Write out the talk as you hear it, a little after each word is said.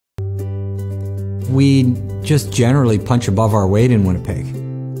We just generally punch above our weight in Winnipeg.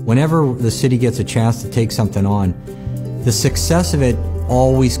 Whenever the city gets a chance to take something on, the success of it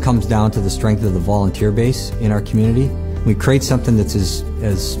always comes down to the strength of the volunteer base in our community. We create something that's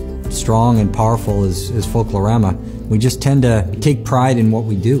as strong and powerful as Folklorama. We just tend to take pride in what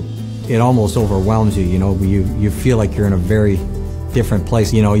we do. It almost overwhelms you, you know, you feel like you're in a very different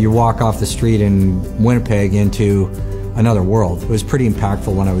place. You know, you walk off the street in Winnipeg into another world. It was pretty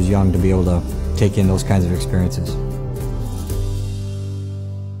impactful when I was young to be able to take in those kinds of experiences.